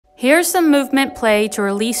Here's some movement play to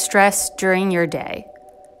release stress during your day.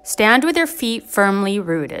 Stand with your feet firmly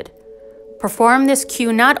rooted. Perform this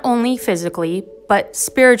cue not only physically, but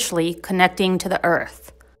spiritually connecting to the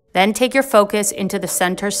earth. Then take your focus into the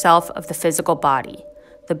center self of the physical body,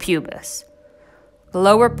 the pubis, the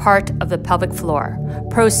lower part of the pelvic floor,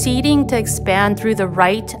 proceeding to expand through the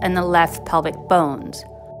right and the left pelvic bones.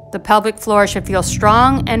 The pelvic floor should feel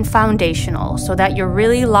strong and foundational so that you're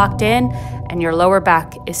really locked in and your lower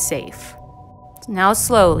back is safe. Now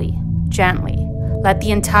slowly, gently, let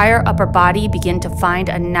the entire upper body begin to find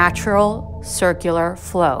a natural circular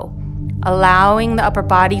flow, allowing the upper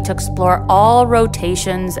body to explore all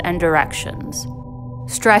rotations and directions.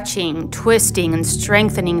 Stretching, twisting, and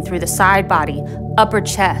strengthening through the side body, upper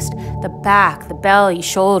chest, the back, the belly,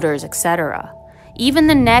 shoulders, etc. Even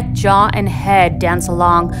the neck, jaw, and head dance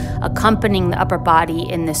along, accompanying the upper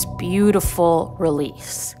body in this beautiful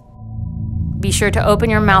release. Be sure to open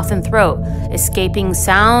your mouth and throat, escaping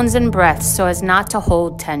sounds and breaths so as not to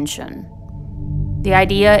hold tension. The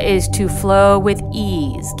idea is to flow with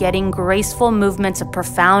ease, getting graceful movements of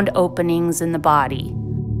profound openings in the body.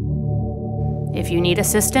 If you need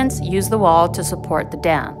assistance, use the wall to support the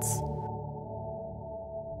dance.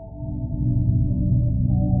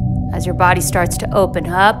 As your body starts to open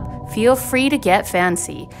up, feel free to get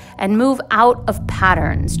fancy and move out of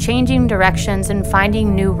patterns, changing directions and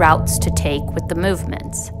finding new routes to take with the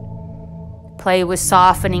movements. Play with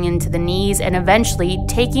softening into the knees and eventually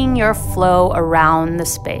taking your flow around the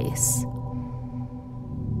space.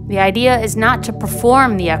 The idea is not to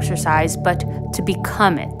perform the exercise, but to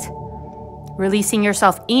become it, releasing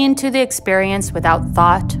yourself into the experience without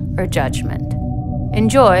thought or judgment.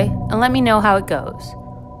 Enjoy and let me know how it goes.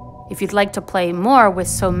 If you'd like to play more with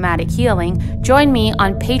somatic healing, join me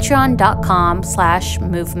on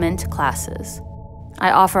patreon.com/movement classes.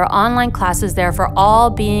 I offer online classes there for all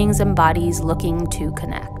beings and bodies looking to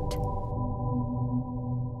connect.